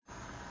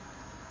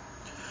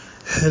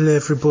Hello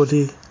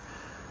everybody,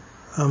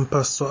 I'm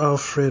Pastor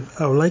Alfred.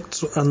 I would like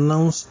to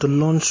announce the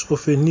launch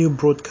of a new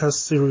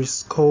broadcast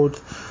series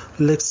called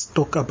Let's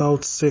Talk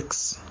About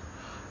Sex.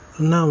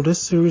 Now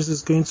this series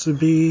is going to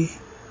be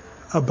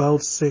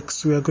about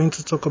sex. We are going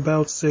to talk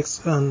about sex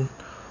and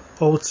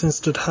all things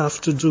that have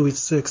to do with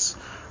sex.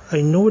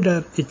 I know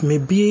that it may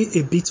be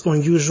a bit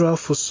unusual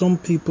for some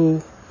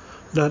people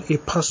that a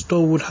pastor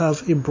would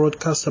have a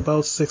broadcast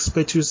about sex,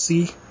 but you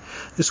see,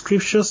 the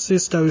scripture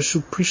says that we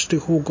should preach the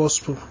whole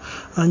gospel.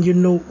 And you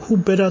know, who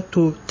better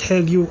to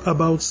tell you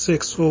about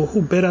sex, or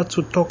who better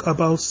to talk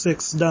about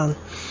sex than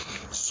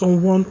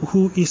someone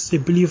who is a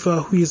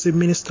believer, who is a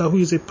minister, who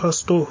is a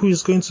pastor, who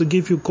is going to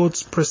give you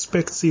God's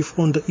perspective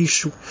on the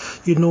issue.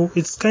 You know,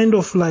 it's kind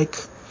of like,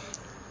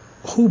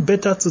 who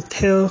better to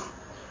tell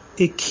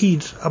a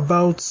kid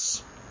about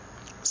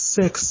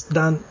sex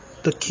than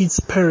the kid's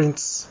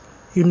parents?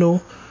 You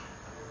know,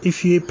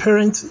 if you're a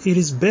parent, it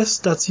is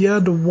best that you are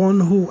the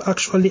one who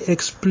actually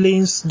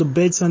explains the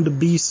birds and the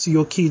bees to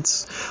your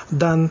kids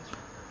than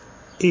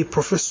a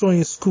professor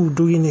in school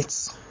doing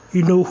it.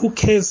 You know, who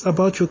cares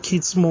about your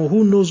kids more?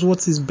 Who knows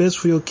what is best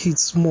for your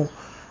kids more?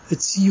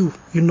 It's you,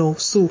 you know.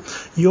 So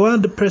you are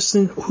the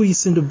person who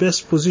is in the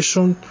best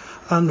position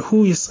and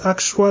who is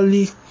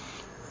actually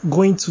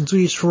going to do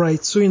it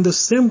right. So in the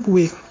same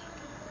way,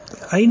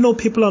 I know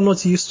people are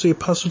not used to a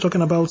pastor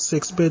talking about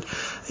sex, but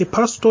a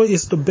pastor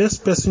is the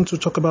best person to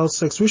talk about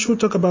sex. We should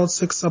talk about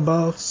sex,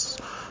 about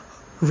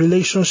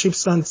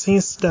relationships and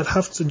things that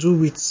have to do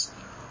with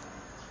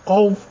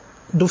all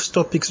those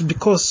topics,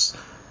 because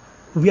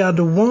we are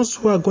the ones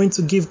who are going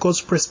to give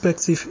God's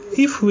perspective.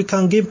 If we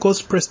can give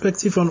God's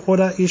perspective on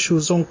other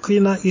issues, on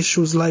cleaner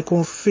issues like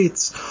on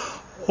faith,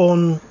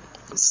 on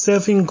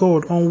serving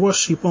God, on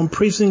worship, on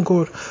praising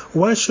God,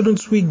 why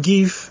shouldn't we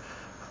give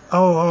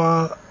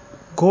our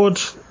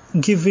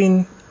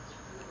God-given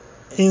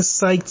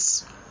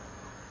insights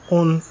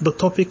on the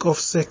topic of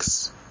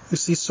sex? You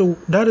see, so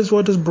that is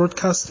what this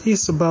broadcast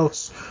is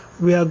about.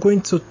 We are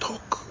going to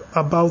talk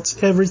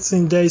about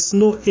everything. There is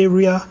no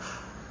area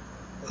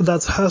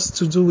that has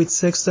to do with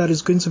sex that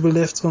is going to be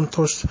left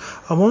untouched.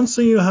 And one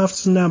thing you have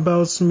to know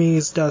about me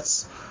is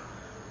that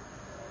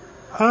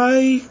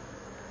I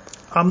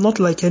am not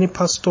like any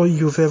pastor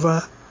you've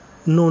ever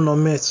known or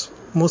met,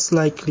 most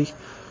likely.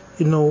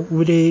 You know,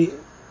 with a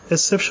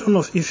exception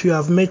of if you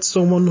have met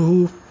someone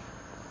who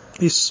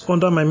is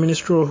under my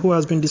ministry or who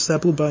has been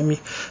discipled by me.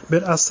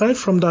 But aside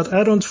from that,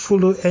 I don't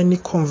follow any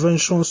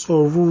conventions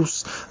or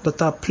rules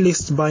that are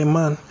placed by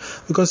man.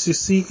 Because you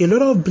see, a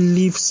lot of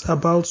beliefs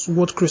about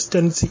what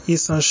Christianity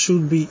is and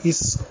should be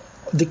is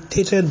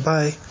dictated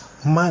by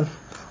man,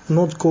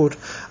 not God.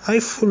 I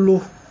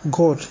follow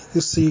God.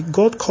 You see,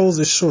 God calls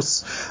the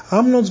shots.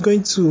 I'm not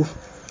going to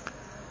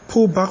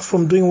pull back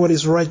from doing what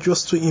is right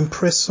just to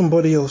impress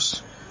somebody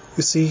else.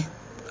 You see,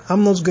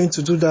 I'm not going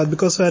to do that,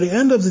 because at the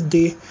end of the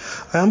day,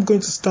 I am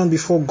going to stand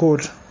before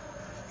God.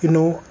 You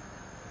know,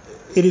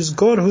 it is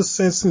God who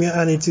sends me,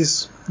 and it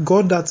is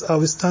God that I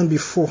will stand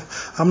before.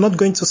 I'm not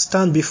going to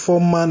stand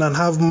before man and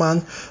have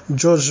man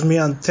judge me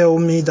and tell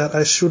me that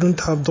I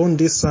shouldn't have done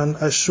this and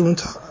I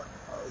shouldn't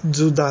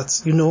do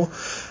that. You know,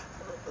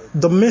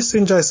 the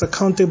messenger is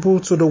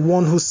accountable to the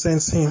one who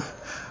sends him.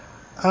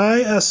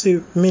 I, as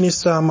a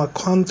minister, am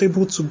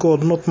accountable to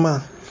God, not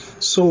man.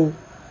 So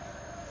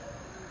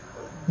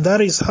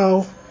that is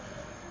how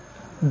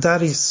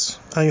that is.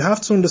 And you have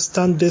to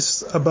understand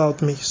this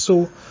about me.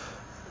 So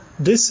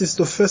this is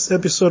the first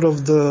episode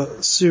of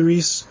the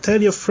series.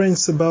 Tell your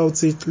friends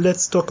about it.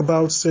 Let's talk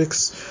about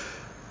sex.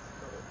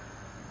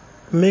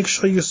 Make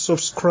sure you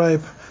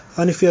subscribe.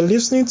 And if you're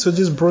listening to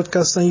this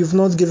broadcast and you've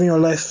not given your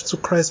life to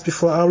Christ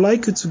before, I would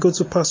like you to go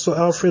to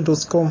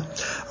pastoralfred.com.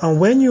 And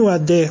when you are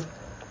there,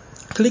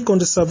 click on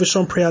the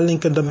salvation prayer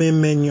link in the main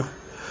menu.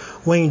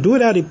 When you do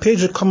that, a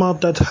page will come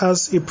up that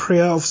has a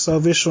prayer of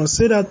salvation.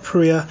 Say that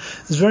prayer.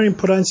 It's very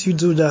important you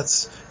do that.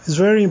 It's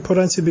very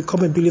important you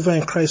become a believer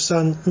in Christ,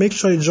 and make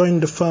sure you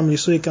join the family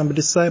so you can be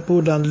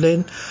discipled and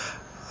learn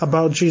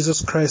about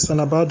Jesus Christ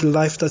and about the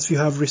life that you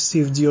have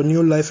received, your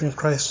new life in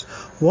Christ.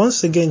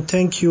 Once again,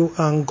 thank you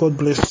and God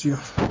bless you.